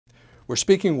We're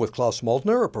speaking with Klaus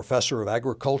Moeltner, a professor of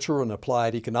agriculture and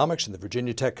applied economics in the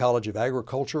Virginia Tech College of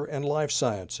Agriculture and Life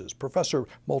Sciences. Professor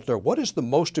Moeltner, what is the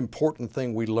most important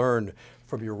thing we learned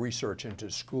from your research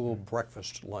into school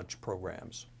breakfast lunch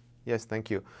programs? Yes, thank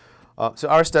you. So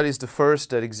our study is the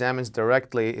first that examines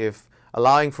directly if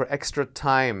allowing for extra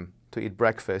time to eat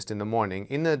breakfast in the morning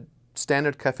in a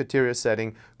standard cafeteria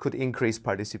setting could increase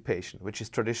participation, which has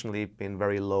traditionally been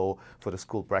very low for the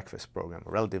school breakfast program,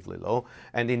 relatively low.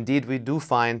 And indeed, we do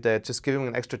find that just giving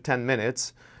an extra 10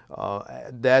 minutes,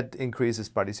 that increases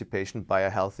participation by a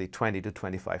healthy 20 to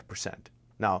 25%.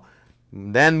 Now,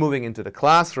 then moving into the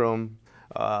classroom,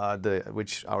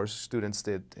 which our students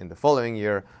did in the following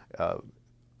year,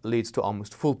 leads to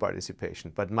almost full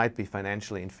participation, but might be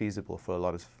financially infeasible for a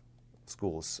lot of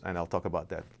schools. And I'll talk about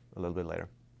that a little bit later.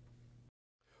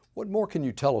 What more can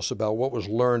you tell us about what was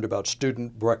learned about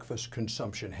student breakfast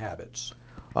consumption habits?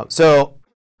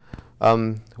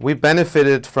 We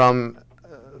benefited from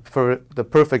for the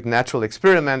perfect natural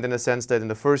experiment in the sense that in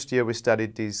the first year we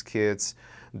studied these kids.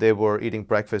 They were eating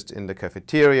breakfast in the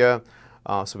cafeteria,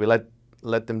 so we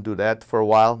let them do that for a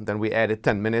while. Then we added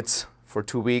 10 minutes for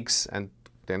 2 weeks, and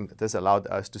then this allowed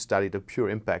us to study the pure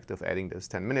impact of adding those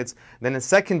 10 minutes. Then in the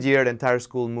second year, the entire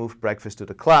school moved breakfast to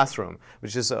the classroom,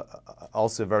 which is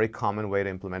also a very common way to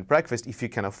implement breakfast if you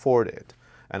can afford it.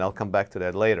 And I'll come back to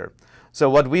that later. So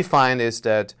what we find is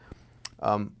that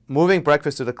moving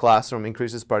breakfast to the classroom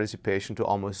increases participation to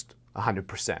almost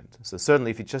 100%. So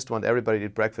certainly if you just want everybody to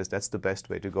eat breakfast, that's the best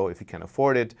way to go if you can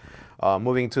afford it.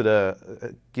 Moving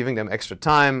to giving them extra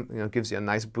time, gives you a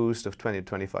nice boost of 20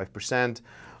 to 25%.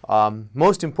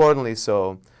 Most importantly,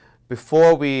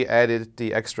 before we added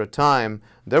the extra time,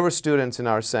 there were students in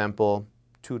our sample,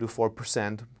 2 to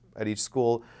 4% at each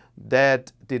school,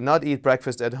 that did not eat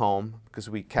breakfast at home because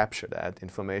we captured that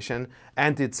information,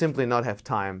 and did simply not have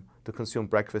time to consume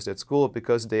breakfast at school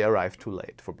because they arrived too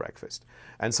late for breakfast.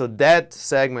 And so that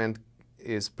segment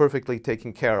is perfectly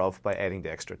taken care of by adding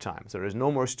the extra time. So there's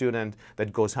no more student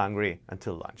that goes hungry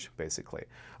until lunch, basically.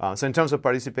 So in terms of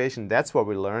participation, that's what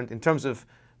we learned. In terms of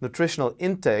nutritional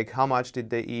intake, how much did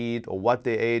they eat or what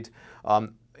they ate,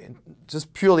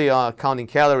 just purely counting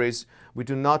calories, we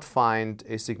do not find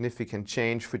a significant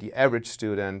change for the average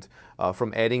student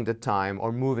from adding the time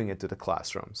or moving it to the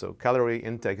classroom. So calorie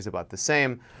intake is about the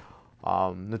same.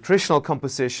 Nutritional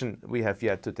composition, we have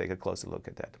yet to take a closer look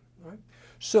at that. All right.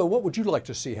 So what would you like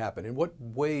to see happen? In what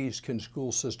ways can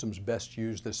school systems best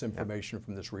use this information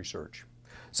from this research?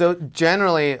 So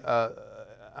generally,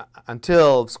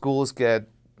 until schools get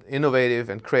innovative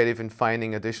and creative in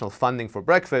finding additional funding for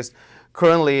breakfast,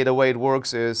 currently the way it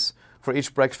works is for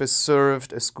each breakfast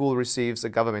served, a school receives a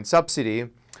government subsidy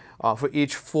for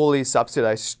each fully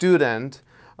subsidized student.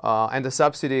 And the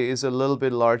subsidy is a little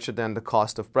bit larger than the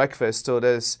cost of breakfast. So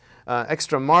there's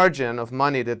extra margin of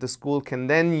money that the school can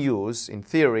then use, in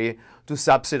theory, to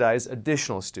subsidize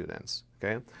additional students.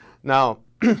 Okay? Now,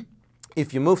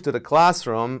 if you move to the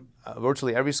classroom,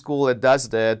 virtually every school that does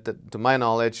that, to my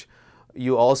knowledge,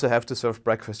 you also have to serve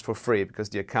breakfast for free because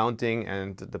the accounting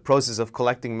and the process of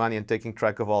collecting money and taking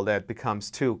track of all that becomes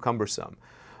too cumbersome.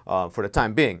 For the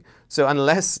time being. So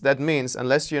unless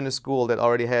you're in a school that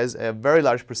already has a very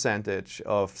large percentage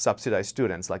of subsidized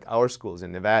students, like our schools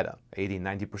in Nevada,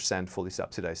 80–90% fully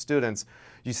subsidized students,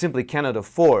 you simply cannot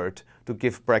afford to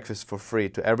give breakfast for free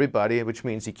to everybody, which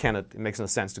means it makes no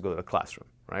sense to go to the classroom,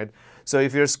 right? So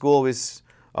if you're a school with,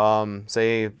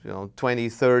 say, 20,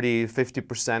 30,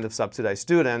 50% of subsidized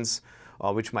students,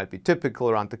 which might be typical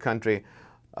around the country,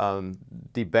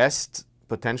 the best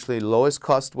potentially lowest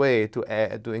cost way to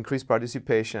increase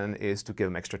participation is to give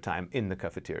them extra time in the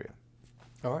cafeteria.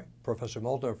 All right. Professor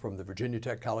Moeltner from the Virginia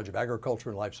Tech College of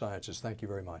Agriculture and Life Sciences, thank you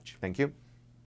very much. Thank you.